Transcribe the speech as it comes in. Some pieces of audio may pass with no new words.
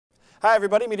Hi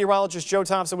everybody, meteorologist Joe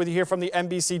Thompson with you here from the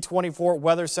NBC 24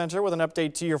 Weather Center with an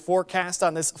update to your forecast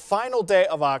on this final day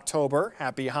of October.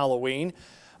 Happy Halloween.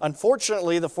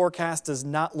 Unfortunately, the forecast does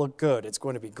not look good. It's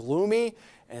going to be gloomy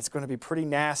and it's going to be pretty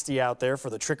nasty out there for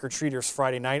the trick-or-treaters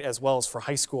Friday night, as well as for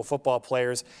high school football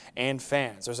players and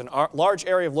fans. There's a large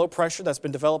area of low pressure that's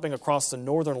been developing across the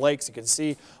northern lakes. You can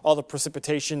see all the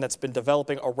precipitation that's been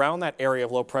developing around that area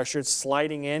of low pressure. It's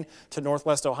sliding in to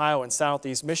northwest Ohio and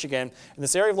southeast Michigan. And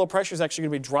this area of low pressure is actually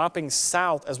going to be dropping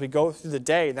south as we go through the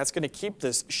day, and that's going to keep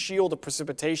this shield of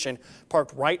precipitation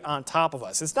parked right on top of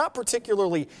us. It's not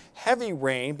particularly heavy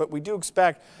rain, but we do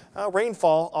expect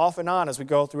rainfall off and on as we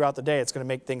go throughout the day. It's going to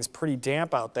make things pretty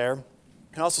damp out there.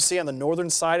 You can also see on the northern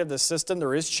side of the system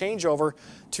there is changeover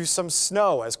to some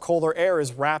snow as colder air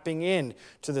is wrapping in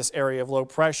to this area of low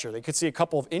pressure. They could see a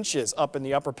couple of inches up in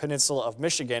the upper peninsula of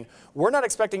Michigan. We're not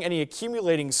expecting any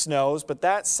accumulating snows, but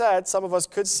that said, some of us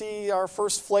could see our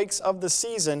first flakes of the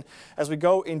season as we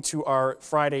go into our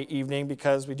Friday evening,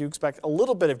 because we do expect a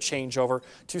little bit of changeover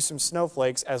to some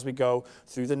snowflakes as we go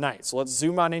through the night. So let's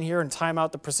zoom on in here and time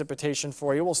out the precipitation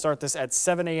for you. We'll start this at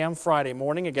 7 a.m. Friday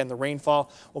morning. Again, the rainfall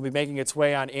will be making its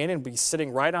way on in and be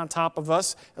sitting right on top of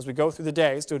us as we go through the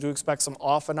day. So do expect some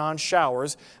off and on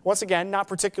showers. Once again, not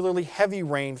particularly heavy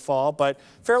rainfall, but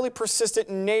fairly persistent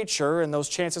in nature, and those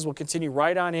chances will continue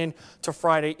right on in to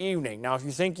Friday evening. Now, if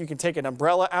you think you can take an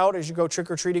umbrella out as you go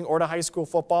trick-or-treating or to high school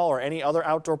football or any other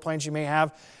outdoor plans you may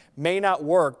have, may not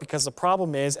work, because the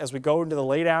problem is as we go into the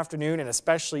late afternoon and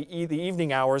especially the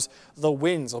evening hours, the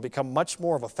winds will become much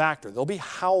more of a factor. They'll be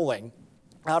howling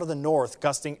out of the north,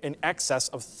 gusting in excess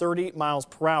of 30 miles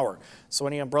per hour. So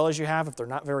any umbrellas you have, if they're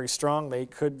not very strong, they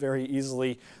could very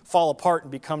easily fall apart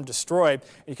and become destroyed.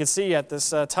 And you can see at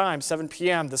this time, 7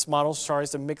 p.m., this model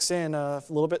tries to mix in a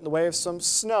little bit in the way of some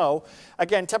snow.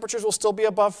 Again, temperatures will still be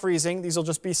above freezing. These will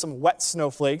just be some wet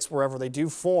snowflakes wherever they do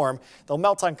form. They'll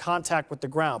melt on contact with the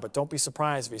ground, but don't be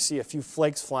surprised if you see a few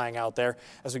flakes flying out there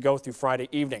as we go through Friday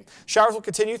evening. Showers will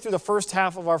continue through the first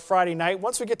half of our Friday night.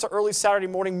 Once we get to early Saturday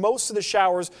morning, most of the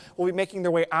showers will be making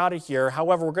their way out of here.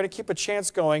 However, we're going to keep a chance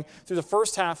going through the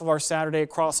first half of our Saturday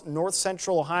across north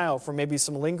central Ohio for maybe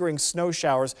some lingering snow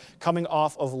showers coming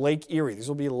off of Lake Erie. These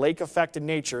will be lake effect in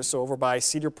nature, so over by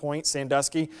Cedar Point,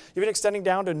 Sandusky, even extending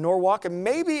down to Norwalk and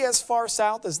maybe as far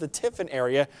south as the Tiffin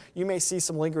area. You may see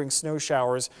some lingering snow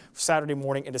showers Saturday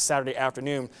morning into Saturday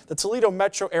afternoon. The Toledo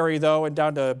metro area, though, and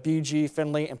down to BG,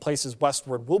 Findlay, and places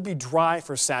westward will be dry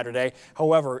for Saturday.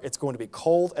 However, it's going to be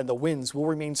cold and the winds will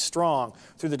remain strong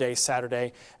through the day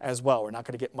Saturday as well. We're not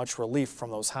going to get much relief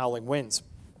from those howling winds.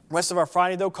 Rest of our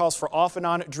Friday, though, calls for off and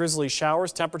on drizzly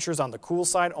showers. Temperatures on the cool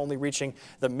side only reaching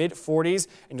the mid-40s.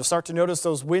 And you'll start to notice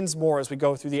those winds more as we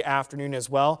go through the afternoon as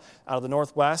well. Out of the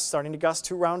northwest, starting to gust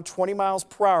to around 20 miles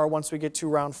per hour once we get to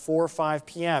around 4 or 5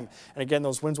 p.m. And again,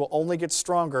 those winds will only get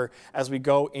stronger as we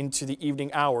go into the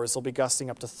evening hours. They'll be gusting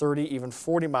up to 30, even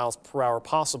 40 miles per hour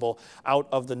possible out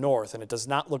of the north. And it does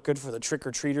not look good for the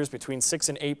trick-or-treaters between 6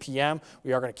 and 8 p.m.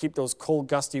 We are going to keep those cold,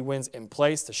 gusty winds in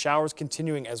place. The showers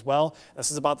continuing as well.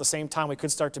 This is about the same time we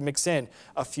could start to mix in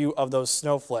a few of those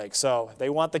snowflakes. So if they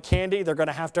want the candy, they're going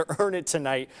to have to earn it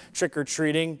tonight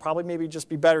trick-or-treating. Probably maybe just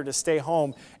be better to stay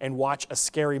home and watch a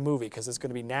scary movie, because it's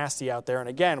going to be nasty out there. And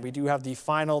again, we do have the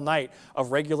final night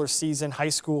of regular season high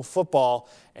school football,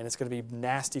 and it's going to be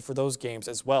nasty for those games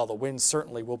as well. The wind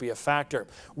certainly will be a factor.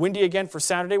 Windy again for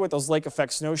Saturday with those lake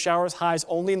effect snow showers. Highs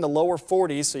only in the lower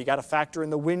 40s, so you got to factor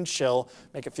in the wind chill.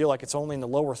 Make it feel like it's only in the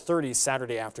lower 30s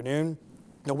Saturday afternoon.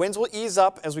 The winds will ease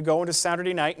up as we go into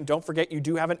Saturday night, and don't forget you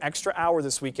do have an extra hour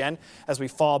this weekend as we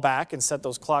fall back and set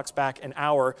those clocks back an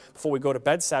hour before we go to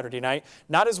bed Saturday night.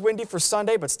 Not as windy for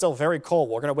Sunday, but still very cold.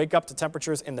 We're going to wake up to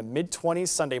temperatures in the mid-20s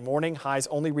Sunday morning, highs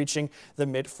only reaching the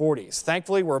mid-40s.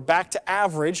 Thankfully, we're back to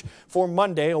average for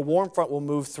Monday. A warm front will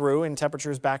move through and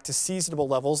temperatures back to seasonable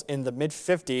levels in the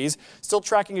mid-50s. Still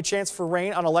tracking a chance for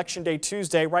rain on Election Day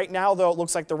Tuesday. Right now, though, it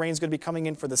looks like the rain's going to be coming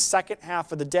in for the second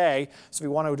half of the day, so if you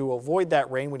want to avoid that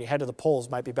rain when you head to the polls,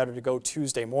 might be better to go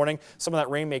Tuesday morning. Some of that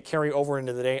rain may carry over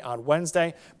into the day on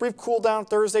Wednesday. Brief cool down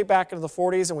Thursday back into the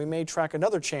 40s, and we may track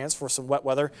another chance for some wet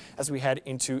weather as we head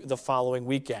into the following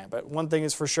weekend. But one thing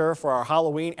is for sure, for our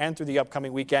Halloween and through the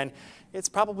upcoming weekend, it's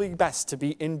probably best to be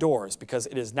indoors because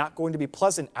it is not going to be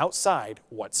pleasant outside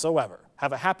whatsoever.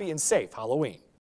 Have a happy and safe Halloween.